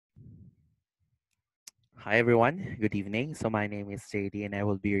Hi everyone, good evening. So my name is JD and I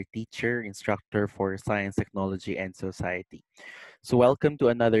will be your teacher, instructor for Science, Technology, and Society. So welcome to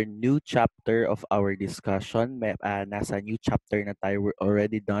another new chapter of our discussion. Nasa new chapter na tayo. We're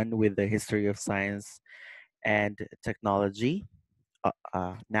already done with the history of science and technology.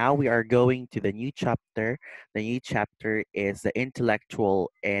 Now we are going to the new chapter. The new chapter is the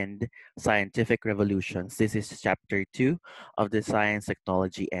intellectual and scientific revolutions. This is chapter 2 of the Science,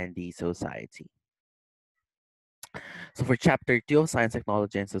 Technology, and the Society. So for chapter 2 of Science,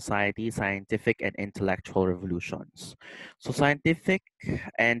 Technology, and Society, Scientific and Intellectual Revolutions. So scientific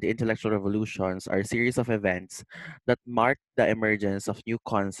and intellectual revolutions are a series of events that mark the emergence of new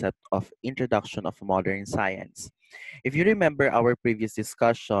concept of introduction of modern science. If you remember our previous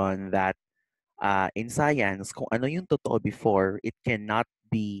discussion that in science, kung ano yung totoo before, it can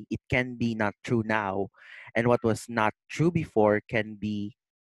be not true now. And what was not true before can be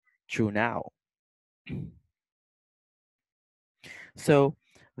true now. So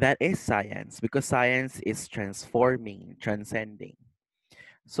that is science because science is transforming, transcending.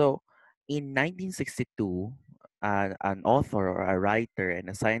 So in 1962, an author or a writer and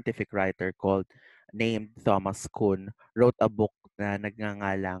a scientific writer called named Thomas Kuhn wrote a book na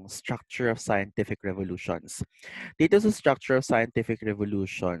nagngangalang Structure of Scientific Revolutions. Dito sa Structure of Scientific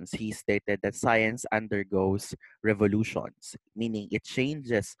Revolutions, he stated that science undergoes revolutions, meaning it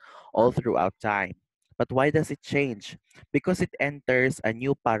changes all throughout time. But why does it change? Because it enters a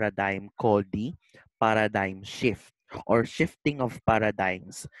new paradigm called the paradigm shift or shifting of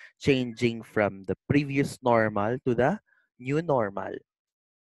paradigms, changing from the previous normal to the new normal.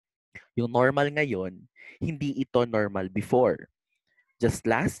 Yung normal ngayon, hindi ito normal before. Just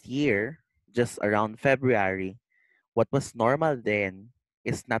last year, just around February, what was normal then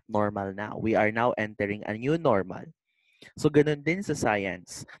is not normal now. We are now entering a new normal. So ganun din sa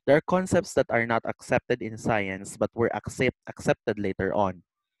science. There are concepts that are not accepted in science but were accepted later on.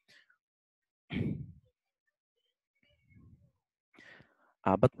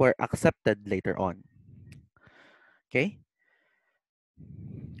 But were accepted later on. Okay?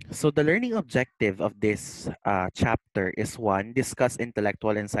 So the learning objective of this chapter is one, discuss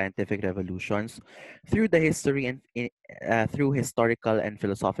intellectual and scientific revolutions through the history and through historical and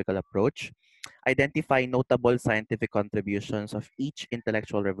philosophical approach. Identify notable scientific contributions of each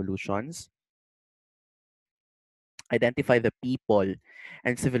intellectual revolutions. Identify the people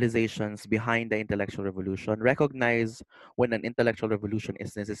and civilizations behind the intellectual revolution. Recognize when an intellectual revolution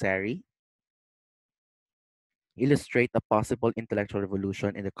is necessary. Illustrate a possible intellectual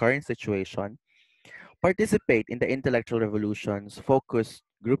revolution in the current situation. Participate in the intellectual revolutions, focused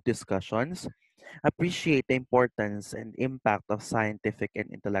group discussions. Appreciate the importance and impact of scientific and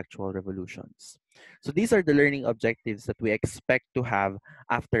intellectual revolutions. So these are the learning objectives that we expect to have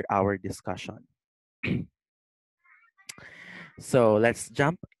after our discussion. So let's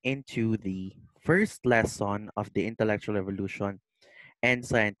jump into the first lesson of the intellectual revolution and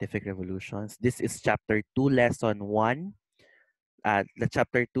scientific revolutions. This is chapter 2, lesson 1. The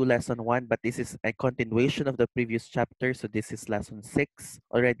chapter 2, lesson 1, but this is a continuation of the previous chapter. So this is lesson 6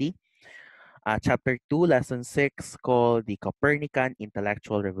 already. Chapter 2, lesson 6, called the Copernican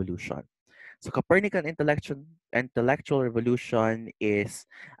Intellectual Revolution. So Copernican intellectual revolution is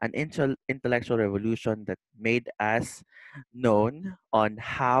an intellectual revolution that made us known on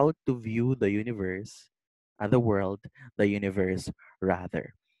how to view the universe, the world, the universe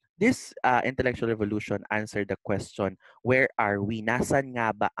rather. This intellectual revolution answered the question, where are we? Nasaan nga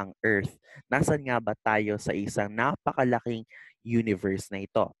ba ang Earth? Nasaan nga ba tayo sa isang napakalaking universe na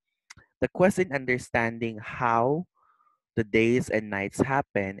ito? The quest in understanding how the days and nights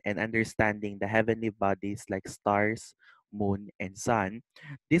happen and understanding the heavenly bodies like stars, moon, and sun,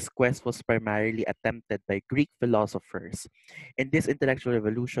 this quest was primarily attempted by Greek philosophers. In this intellectual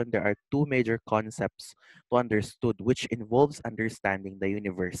revolution, there are two major concepts to understood, which involves understanding the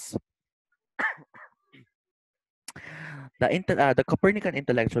universe. The Copernican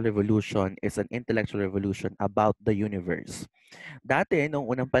intellectual revolution is an intellectual revolution about the universe. Dati, noong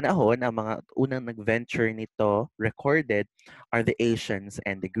unang panahon, ang mga unang nag-venture nito recorded are the Asians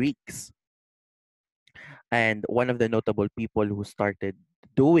and the Greeks. And one of the notable people who started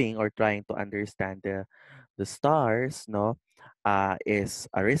doing or trying to understand the stars, is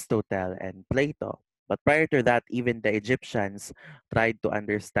Aristotle and Plato. But prior to that, even the Egyptians tried to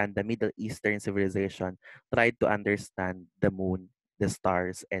understand the Middle Eastern civilization, tried to understand the moon, the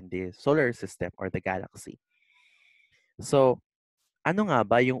stars, and the solar system or the galaxy. So, ano nga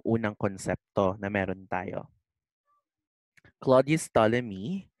ba yung unang konsepto na meron tayo? Claudius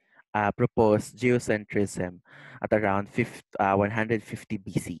Ptolemy proposed geocentrism at around 150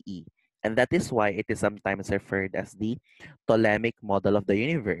 BCE. And that is why it is sometimes referred as the Ptolemaic model of the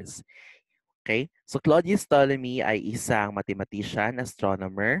universe. Okay? So Claudius Ptolemy ay isang mathematician,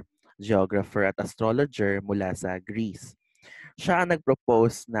 astronomer, geographer at astrologer mula sa Greece. Siya ang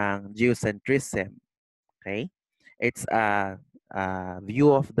nag-propose ng geocentrism. Okay? It's a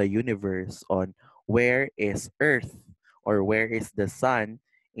view of the universe on where is Earth or where is the sun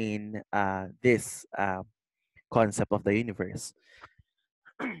in this concept of the universe.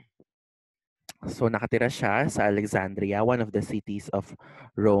 So nakatira siya sa Alexandria, one of the cities of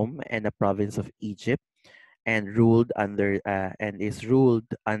Rome and a province of Egypt, and is ruled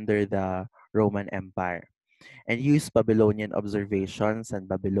under the Roman Empire, and used Babylonian observations and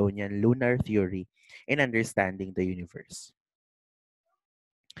Babylonian lunar theory in understanding the universe.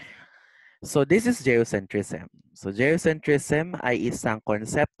 So this is geocentrism. So geocentrism ay isang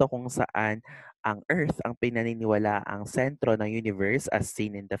konsepto kung saan ang Earth ang pinaniniwala ang sentro ng universe as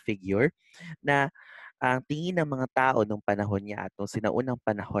seen in the figure, na ang tingin ng mga tao nung panahon niya at nung sinaunang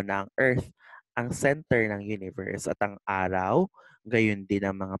panahon na ang Earth ang center ng universe at ang araw, gayon din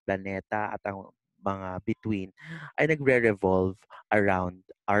ang mga planeta at ang mga between ay nagre-revolve around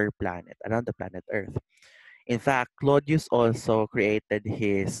our planet, around the planet Earth. In fact, Claudius also created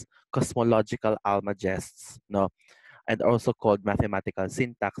his cosmological almagests, no, and also called mathematical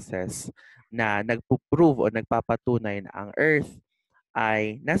syntaxes na nagpo-prove o nagpapatunay na ang Earth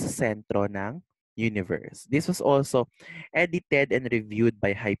ay nasa sentro ng universe. This was also edited and reviewed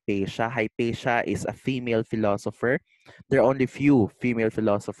by Hypatia. Hypatia is a female philosopher. There are only few female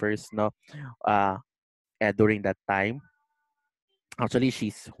philosophers, no, during that time. Actually,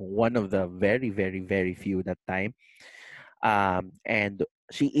 she's one of the very, very, very few that time. And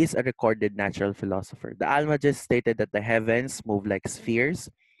she is a recorded natural philosopher. The Almagest stated that the heavens move like spheres,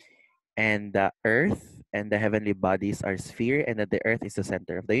 and the earth and the heavenly bodies are sphere, and that the earth is the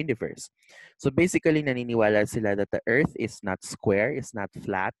center of the universe. So basically, naniniwala sila that the earth is not square, is not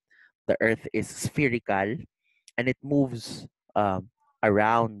flat. The earth is spherical, and it moves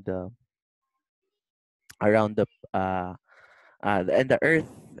around the and the earth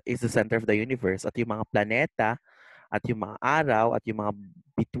is the center of the universe, at yung mga planeta at yung mga araw at yung mga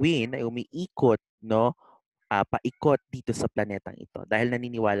between ay umiikot, no, paikot dito sa planetang ito, dahil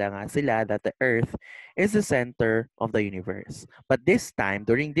naniniwala nga sila that the earth is the center of the universe. But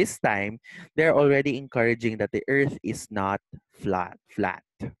during this time, they're already encouraging that the earth is not flat.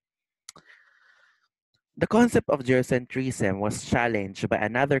 The concept of geocentrism was challenged by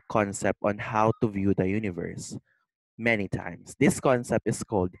another concept on how to view the universe many times. This concept is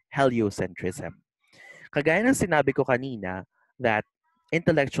called heliocentrism. Kagaya ng sinabi ko kanina, that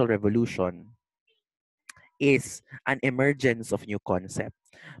intellectual revolution is an emergence of new concept.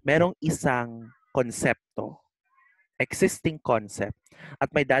 Merong isang konsepto, existing concept,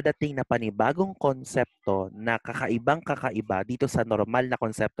 at may dadating na panibagong konsepto na kakaibang-kakaiba dito sa normal na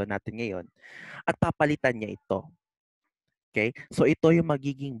konsepto natin ngayon, at papalitan niya ito. Okay? So ito yung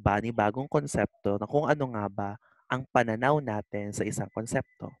magiging bagong konsepto na kung ano nga ba ang pananaw natin sa isang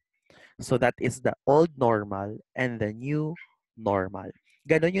konsepto. So that is the old normal and the new normal.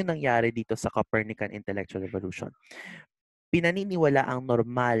 Ganon yung nangyari dito sa Copernican intellectual revolution. Pinaniniwala ang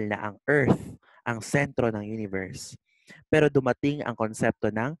normal na ang Earth ang sentro ng universe. Pero dumating ang konsepto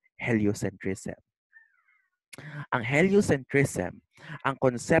ng heliocentrism. Ang heliocentrism, ang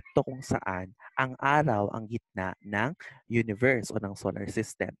konsepto kung saan ang araw ang gitna ng universe o ng solar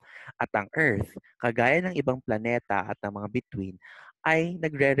system, at ang Earth, kagaya ng ibang planeta at ng mga between, ay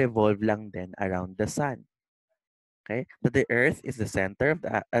nagre-revolve lang din around the sun. Okay? That the Earth is the center of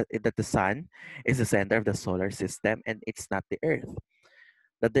that the sun is the center of the solar system, and it's not the Earth.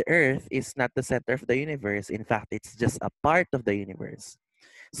 That the Earth is not the center of the universe. In fact, it's just a part of the universe.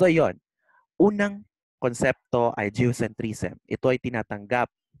 So yon, unang konsepto ay geocentrism. Ito ay tinatanggap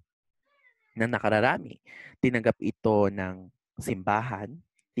ng nakararami. Tinanggap ito ng simbahan,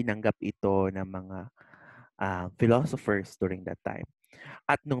 tinanggap ito ng mga philosophers during that time.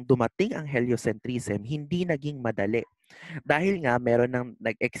 At nung dumating ang heliocentrism, hindi naging madali. Dahil nga meron ng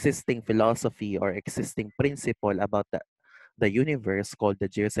existing philosophy or existing principle about the universe called the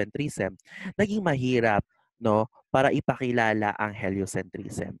geocentrism, naging mahirap, no, para ipakilala ang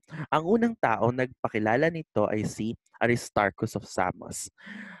heliocentrism. Ang unang tao nagpakilala nito ay si Aristarchus of Samos.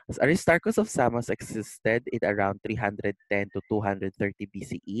 Aristarchus of Samos existed in around 310 to 230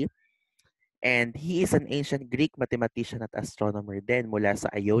 BCE. And he is an ancient Greek mathematician at astronomer din mula sa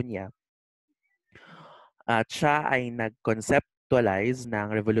Ionia. At siya ay nag-conceptualize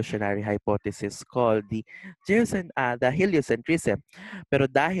ng revolutionary hypothesis called the heliocentrism. Pero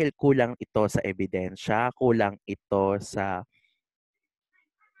dahil kulang ito sa ebidensya, kulang ito sa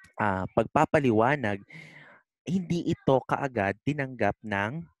pagpapaliwanag, hindi ito kaagad tinanggap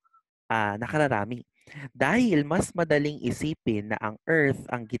ng nakararami. Dahil mas madaling isipin na ang Earth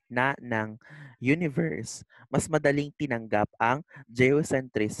ang gitna ng universe, mas madaling tinanggap ang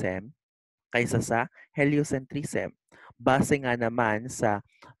geocentrism kaysa sa heliocentrism. Base nga naman sa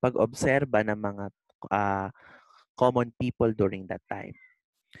pag-obserba ng mga ah, common people during that time.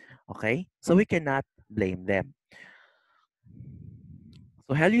 Okay? So we cannot blame them.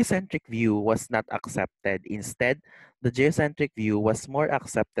 So heliocentric view was not accepted. Instead, the geocentric view was more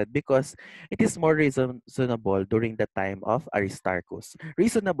accepted because it is more reasonable during the time of Aristarchus.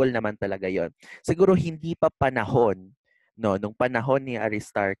 Reasonable naman talaga yon. Siguro hindi pa panahon, no, nung panahon ni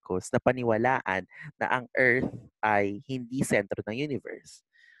Aristarchus na paniwalaan na ang Earth ay hindi sentro ng universe.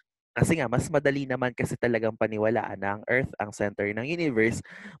 Kasi nga, mas madali naman kasi talagang paniwalaan na ang Earth ang center ng universe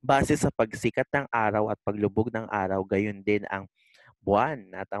base sa pagsikat ng araw at paglubog ng araw, gayon din ang buwan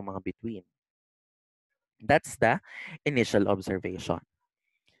at ang mga between. That's the initial observation.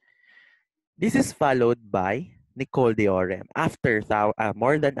 This is followed by Nicole theorem. After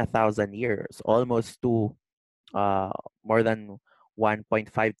more than 1,000 years, almost to more than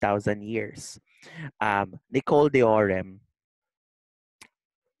 1.5 thousand years, Nicole theorem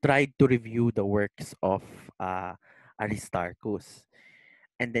tried to review the works of Aristarchus.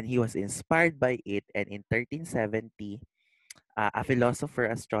 And then he was inspired by it, and in 1370, a philosopher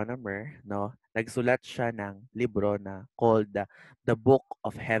astronomer, no, nagsulat siya ng libro na called the Book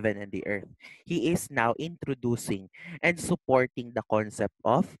of Heaven and the Earth. He is now introducing and supporting the concept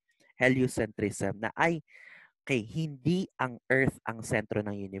of heliocentrism na ay okay, hindi ang Earth ang sentro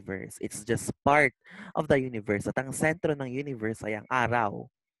ng universe. It's just part of the universe. At ang sentro ng universe ay ang araw.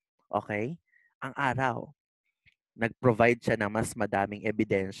 Okay? Ang araw. Nag-provide siya ng mas madaming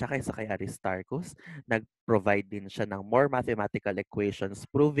ebidensya kaysa kay Aristarchus. Nag-provide din siya ng more mathematical equations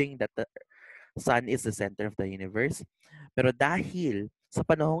proving that the sun is the center of the universe. Pero dahil sa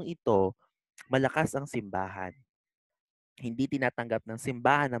panahong ito, malakas ang simbahan. Hindi tinatanggap ng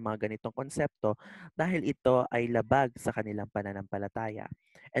simbahan ang mga ganitong konsepto dahil ito ay labag sa kanilang pananampalataya.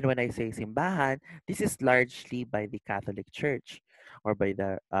 And when I say simbahan, this is largely by the Catholic Church or by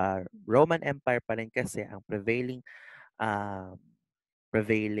the Roman Empire pa rin kasi ang uh,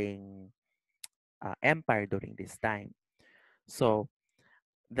 prevailing empire during this time. So,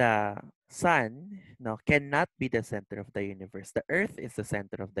 the sun cannot be the center of the universe. The earth is the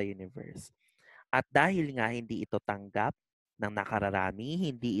center of the universe. At dahil nga hindi ito tanggap ng nakararami,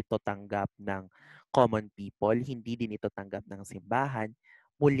 hindi ito tanggap ng common people, hindi din ito tanggap ng simbahan,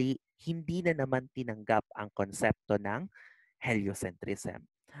 muli, hindi na naman tinanggap ang konsepto ng heliocentrism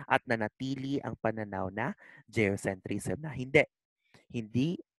at nanatili ang pananaw na geocentrism na hindi.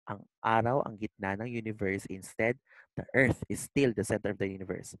 Hindi ang araw ang gitna ng universe. Instead, the earth is still the center of the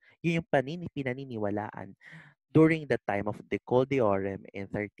universe. Yun yung pinaniniwalaan during the time of the Decodeorem in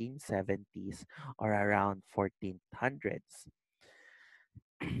 1370s or around 1400s.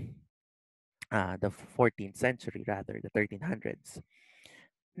 The 14th century rather, the 1300s.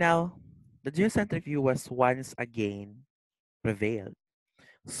 Now, the geocentric view was once again prevailed.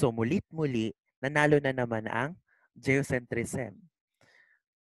 So mulit-muli, nanalo na naman ang geocentrism.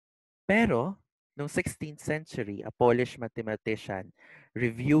 Pero, noong 16th century, a Polish mathematician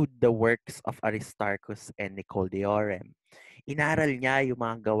reviewed the works of Aristarchus and Nicole Inaral niya yung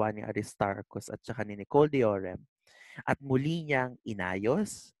mga gawa ni Aristarchus at saka ni Nicole at muli niyang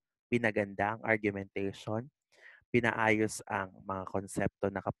inayos, pinaganda ang argumentation, pinaayos ang mga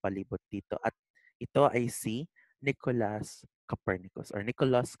konsepto na kapalibot dito at ito ay si Nicholas Copernicus.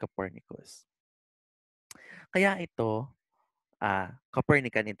 Kaya ito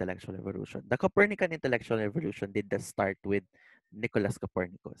Copernican intellectual revolution. The Copernican intellectual revolution did not start with Nicholas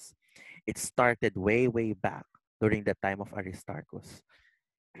Copernicus. It started way, way back during the time of Aristarchus.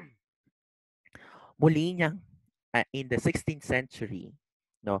 Muli niyang, in the 16th century,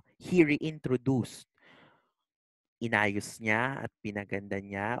 he reintroduced, inayos niya at pinaganda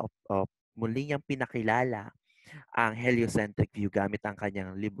niya o muli niyang pinakilala ang heliocentric view gamit ang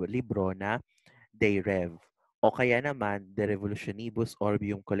kanyang libro na De Rev o kaya naman De Revolutionibus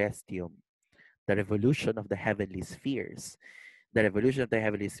Orbium Coelestium, the revolution of the heavenly spheres. The revolution of the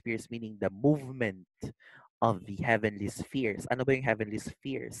heavenly spheres meaning the movement of the heavenly spheres. Ano ba yung heavenly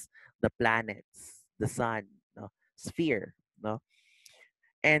spheres? The planets, the sun, sphere, no?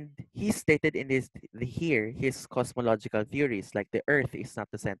 And he stated in his cosmological theories, like the Earth is not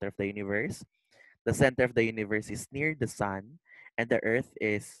the center of the universe. The center of the universe is near the sun, and the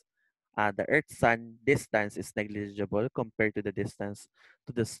Earth-Sun distance is negligible compared to the distance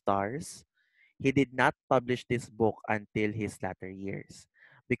to the stars. He did not publish this book until his latter years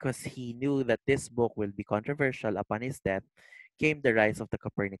because he knew that this book will be controversial upon his death, came the rise of the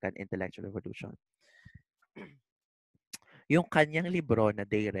Copernican intellectual revolution. Yung kanyang libro na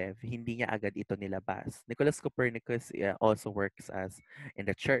De Rev, hindi niya agad ito nilabas. Nicholas Copernicus also works as in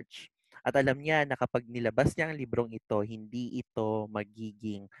the church. At alam niya na kapag nilabas niya ang librong ito, hindi ito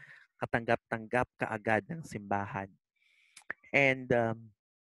magiging katanggap-tanggap kaagad ng simbahan. And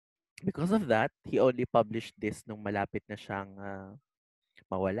because of that, he only published this nung malapit na siyang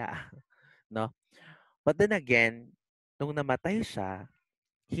mawala. No? But then again, nung namatay siya,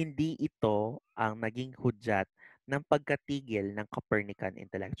 hindi ito ang naging hudyat ng pagkatigil ng Copernican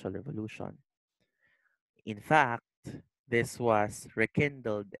intellectual revolution. In fact, this was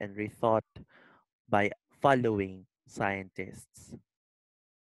rekindled and rethought by following scientists.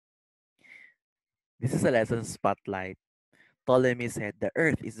 This is a lesson spotlight. Ptolemy said the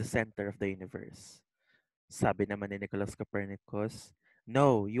Earth is the center of the universe. Sabi naman ni Nicholas Copernicus,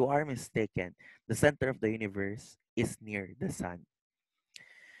 no, you are mistaken. The center of the universe is near the sun.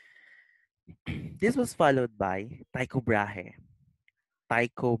 This was followed by Tycho Brahe.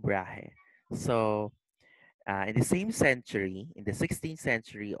 Tycho Brahe. So, in the same century, in the 16th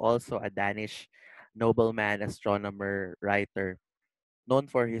century, also a Danish nobleman, astronomer, writer, known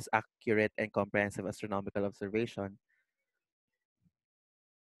for his accurate and comprehensive astronomical observation,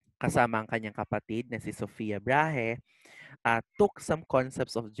 kasama ang kanyang kapatid na si Sophia Brahe, took some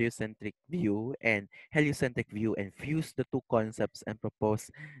concepts of geocentric view and heliocentric view and fused the two concepts and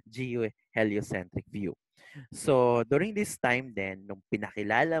proposed geo-heliocentric view. So, during this time then, nung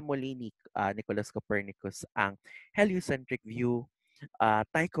pinakilala muli ni Nicholas Copernicus ang heliocentric view,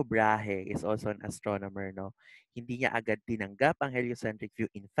 Tycho Brahe is also an astronomer, no? Hindi niya agad tinanggap ang heliocentric view.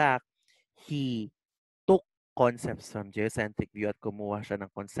 In fact, he took concepts from geocentric view at kumuha siya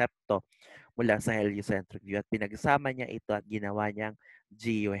ng konsepto mula sa heliocentric view at pinagsama niya ito at ginawa niyang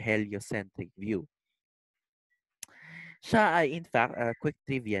geo-heliocentric view. Siya ay in fact, quick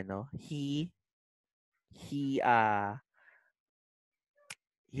trivia, no? He he's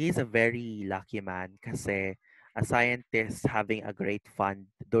a very lucky man kasi a scientist having a great fund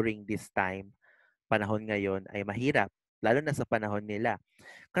during this time, panahon ngayon ay mahirap, lalo na sa panahon nila.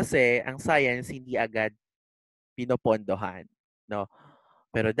 Kasi ang science hindi agad pinopondohan, no?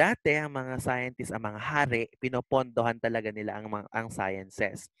 Pero dati ang mga scientists, ang mga hari, pinopondohan talaga nila ang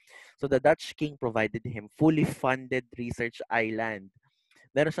sciences. So the Dutch king provided him fully funded research island.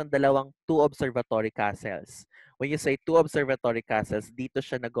 Meron siyang two observatory castles. When you say two observatory castles, dito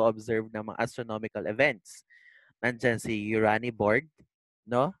siya nag-observe ng mga astronomical events. Nandyan si Uraniborg,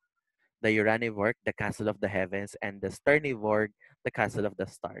 no? The Uraniborg, the Castle of the Heavens, and the Sterniborg, the Castle of the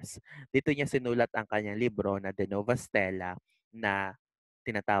Stars. Dito niya sinulat ang kanyang libro na De Nova Stella na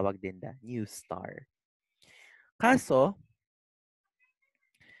tinatawag din na New Star. Kaso,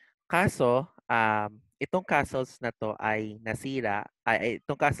 itong castles na to ay nasira,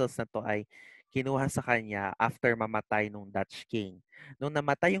 itong castles na to ay kinuha sa kanya after mamatay nung Dutch king. Nung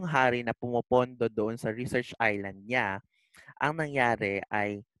namatay yung hari na pumupondo doon sa research island niya, ang nangyari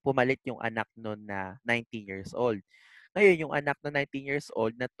ay pumalit yung anak nun na 19 years old. Ngayon, yung anak na 19 years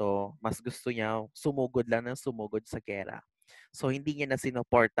old na to, mas gusto niya sumugod lang ng sumugod sa gera. So, hindi niya na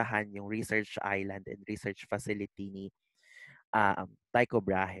sinuportahan yung research island and research facility ni Tycho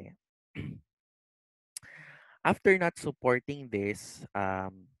Brahe. After not supporting this,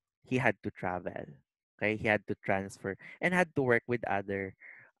 he had to travel. Okay, he had to transfer and had to work with other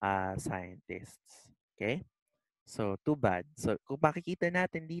scientists. Okay, so too bad. So kung makikita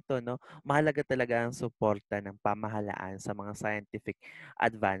natin dito, no, mahalaga talaga ang suporta ng pamahalaan sa mga scientific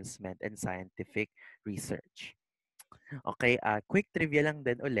advancement and scientific research. Okay, quick trivia lang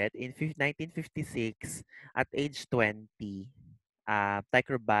din ulit. In 1956, at age 20,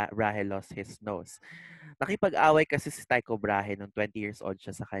 Tycho Brahe lost his nose. Nakipag-away kasi si Tycho Brahe nung 20 years old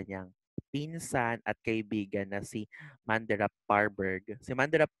siya sa kanyang pinsan at kaibigan na si Manderap Parberg. Si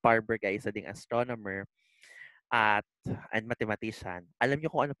Manderap Parberg ay isa ding astronomer at and mathematician. Alam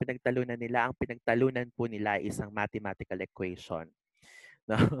niyo kung ano pinagtalunan nila? Ang pinagtalunan po nila ay isang mathematical equation.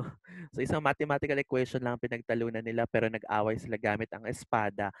 No? So isang mathematical equation lang ang pinagtalunan nila pero nag-away sila gamit ang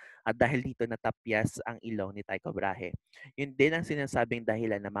espada at dahil dito natapyas ang ilong ni Tycho Brahe. Yun din ang sinasabing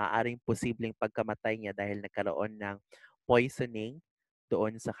dahilan na maaaring posibleng pagkamatay niya dahil nagkaroon ng poisoning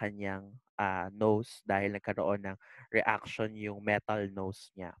doon sa kanyang nose dahil nagkaroon ng reaction yung metal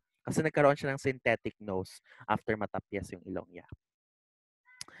nose niya. Kasi nagkaroon siya ng synthetic nose after matapyas yung ilong niya.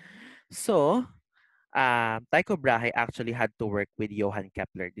 So, Tycho Brahe actually had to work with Johann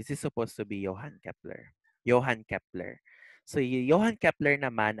Kepler. This is supposed to be Johann Kepler. Johann Kepler. So, Johann Kepler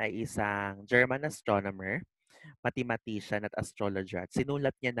naman ay isang German astronomer mathematician at astrologer. At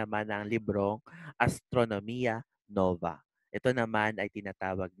sinulat niya naman ang librong Astronomia Nova. Ito naman ay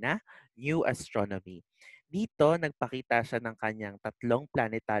tinatawag na New Astronomy. Dito, nagpakita siya ng kanyang tatlong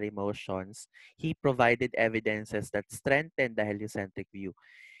planetary motions. He provided evidences that strengthened the heliocentric view.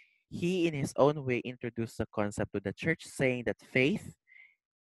 He, in his own way, introduced the concept to the church, saying that faith,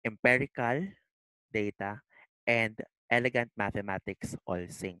 empirical data, and elegant mathematics all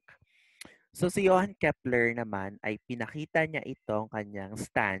sync. So si Johann Kepler naman ay pinakita niya itong kanyang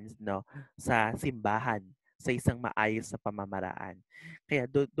stance no sa simbahan sa isang maayos na pamamaraan. Kaya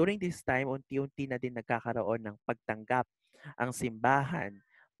during this time unti-unti na din nagkakaroon ng pagtanggap ang simbahan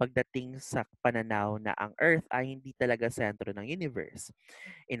pagdating sa pananaw na ang Earth ay hindi talaga sentro ng universe.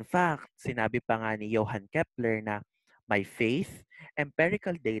 In fact, sinabi pa nga ni Johann Kepler na my faith,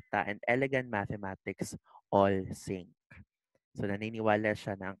 empirical data, and elegant mathematics all sync. So naniniwala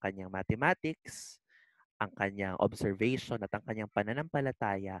siya na ang kanyang mathematics, ang kanyang observation at ang kanyang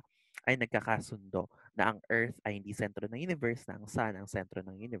pananampalataya ay nagkakasundo na ang Earth ay hindi sentro ng universe, na ang Sun ang sentro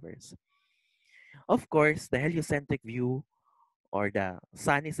ng universe. Of course, the heliocentric view or the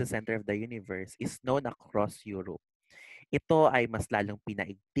Sun is the center of the universe is known across Europe. Ito ay mas lalong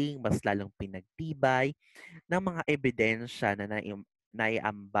pinaigting, mas lalong pinagtibay ng mga ebidensya na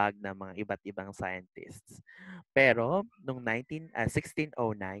naiambag ng mga iba't ibang scientists. Pero noong 1608,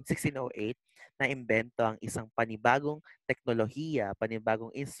 naimbento ang isang panibagong teknolohiya,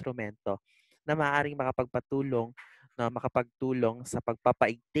 panibagong instrumento na maaaring makapagtulong sa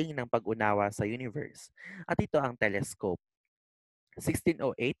pagpapaigting ng pag-unawa sa universe. At ito ang telescope.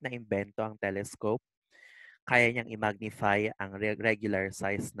 1608 na imbento ang telescope. Kaya niyang i-magnify ang regular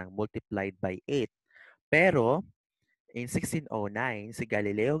size ng multiplied by 8. Pero in 1609, si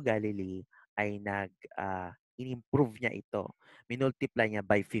Galileo Galilei ay in-improve niya ito. Minultiply niya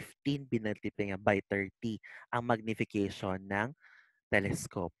by 15, binultiply niya by 30 ang magnification ng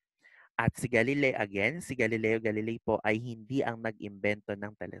telescope. At si Galileo Galilei po ay hindi ang nag-imbento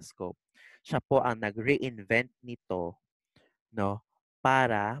ng telescope. Siya po ang nag-reinvent nito, no,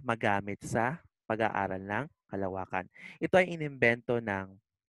 para magamit sa pag-aaral ng kalawakan. Ito ay inimbento ng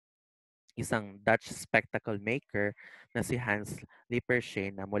isang Dutch spectacle maker na si Hans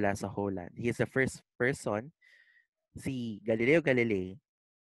Lippershey na mula sa Holland. He is the first person, si Galileo Galilei,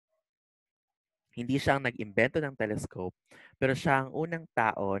 hindi siya ang nag-imbento ng telescope, pero siya ang unang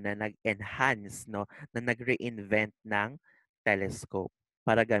tao na nag-enhance, no, na nag-reinvent ng telescope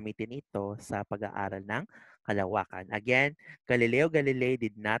para gamitin ito sa pag-aaral ng kalawakan. Again, Galileo Galilei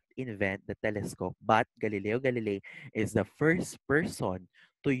did not invent the telescope, but Galileo Galilei is the first person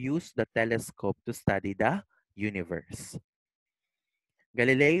to use the telescope to study the universe.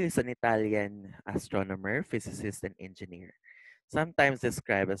 Galileo is an Italian astronomer, physicist, and engineer, sometimes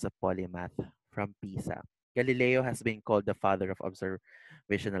described as a polymath from Pisa. Galileo has been called the father of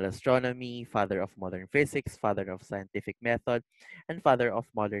observational astronomy, father of modern physics, father of scientific method, and father of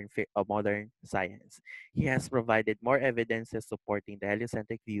modern science. He has provided more evidences supporting the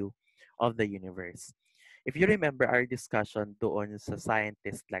heliocentric view of the universe. If you remember our discussion doon sa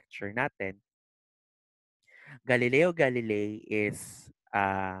scientist lecture natin, Galileo Galilei is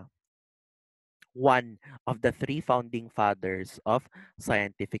one of the three founding fathers of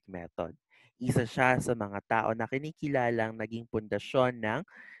scientific method. Isa siya sa mga tao na kinikilalang naging pundasyon ng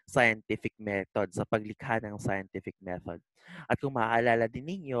scientific method, sa paglikha ng scientific method. At kung maaalala din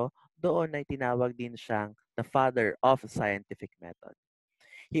ninyo, doon ay tinawag din siyang the father of scientific method.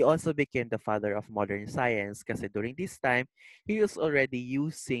 He also became the father of modern science kasi during this time, he was already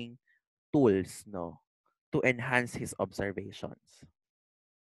using tools, no, to enhance his observations.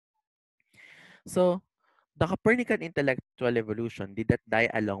 So, the Copernican intellectual evolution did not die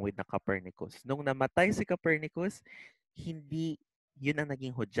along with the Copernicus. Nung namatay si Copernicus, hindi yun ang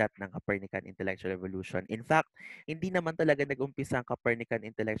naging hudyat ng Copernican intellectual revolution. In fact, hindi naman talaga nag-umpisa ang Copernican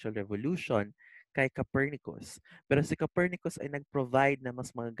intellectual revolution kay Copernicus. Pero si Copernicus ay nag-provide na mas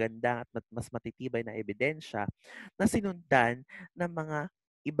maganda at mas matitibay na ebidensya na sinundan ng mga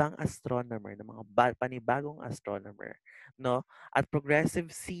ibang astronomer, ng mga panibagong astronomer, no? At progressive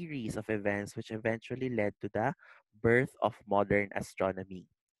series of events which eventually led to the birth of modern astronomy.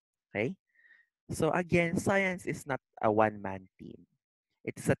 Okay? So again, science is not a one-man team.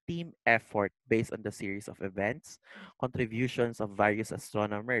 It is a team effort based on the series of events, contributions of various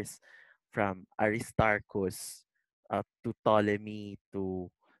astronomers from Aristarchus to Ptolemy to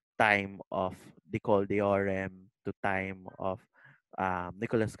time of Decoldiorum to time of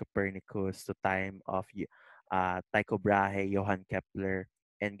Nicholas Copernicus to time of Tycho Brahe, Johann Kepler,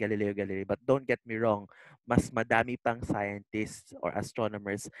 and Galileo Galilei. But don't get me wrong, mas madami pang scientists or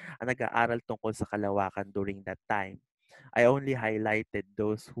astronomers ang nag-aaral tungkol sa kalawakan during that time. I only highlighted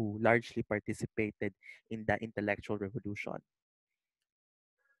those who largely participated in the intellectual revolution.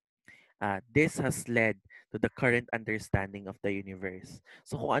 This has led to the current understanding of the universe.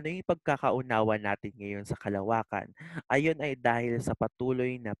 So kung ano yung pagkakaunawa natin ngayon sa kalawakan, ayon ay dahil sa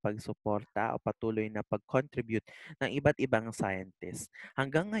patuloy na pagsuporta o patuloy na pag-contribute ng iba't ibang scientists.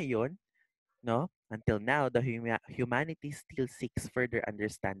 Hanggang ngayon, no? Until now, the humanity still seeks further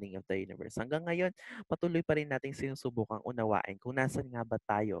understanding of the universe. Hanggang ngayon, patuloy pa rin nating sinusubukang unawain kung nasan nga ba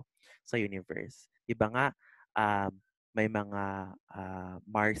tayo sa universe. Di ba nga, um, may mga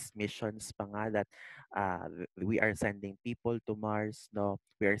Mars missions pa nga that we are sending people to Mars, no?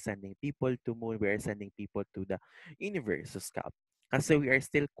 We are sending people to Moon, we are sending people to the universe to scout. Kasi we are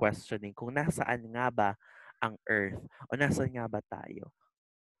still questioning kung nasaan nga ba ang Earth o nasaan nga ba tayo.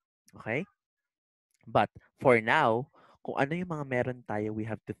 Okay? But for now, kung ano yung mga meron tayo, we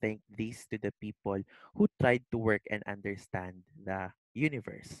have to thank these to the people who tried to work and understand the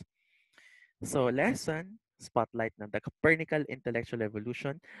universe. So lesson, spotlight ng the Copernican intellectual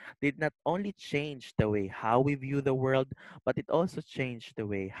revolution did not only change the way how we view the world, but it also changed the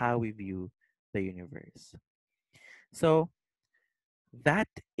way how we view the universe. So that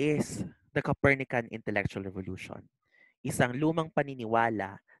is the Copernican intellectual revolution. Isang lumang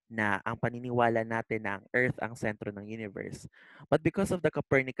paniniwala na ang paniniwala natin na ang Earth ang sentro ng universe. But because of the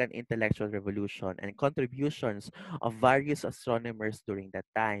Copernican intellectual revolution and contributions of various astronomers during that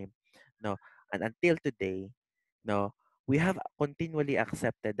time, no, and until today, no, we have continually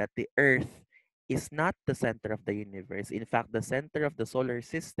accepted that the Earth is not the center of the universe. In fact, the center of the solar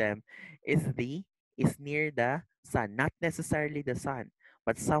system is near the sun, not necessarily the sun,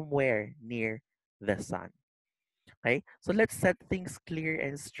 but somewhere near the sun. Okay? So let's set things clear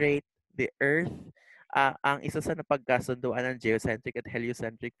and straight. The Earth, ang isa sa napagkasunduan ng geocentric at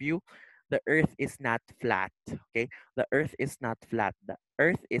heliocentric view, the Earth is not flat. Okay? The Earth is not flat. The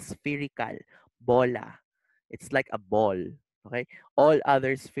Earth is spherical, bola. It's like a ball. Okay? All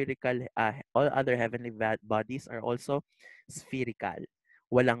other heavenly bodies are also spherical.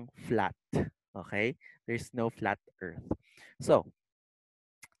 Walang flat. Okay? There's no flat Earth. So,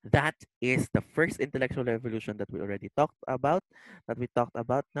 that is the first intellectual revolution that we already talked about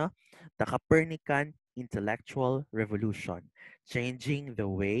now, the Copernican intellectual revolution, changing the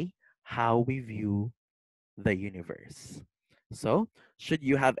way how we view the universe. So, should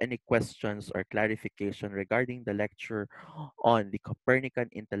you have any questions or clarification regarding the lecture on the Copernican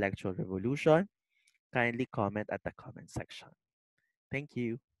intellectual revolution, kindly comment at the comment section. Thank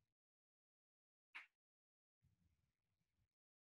you.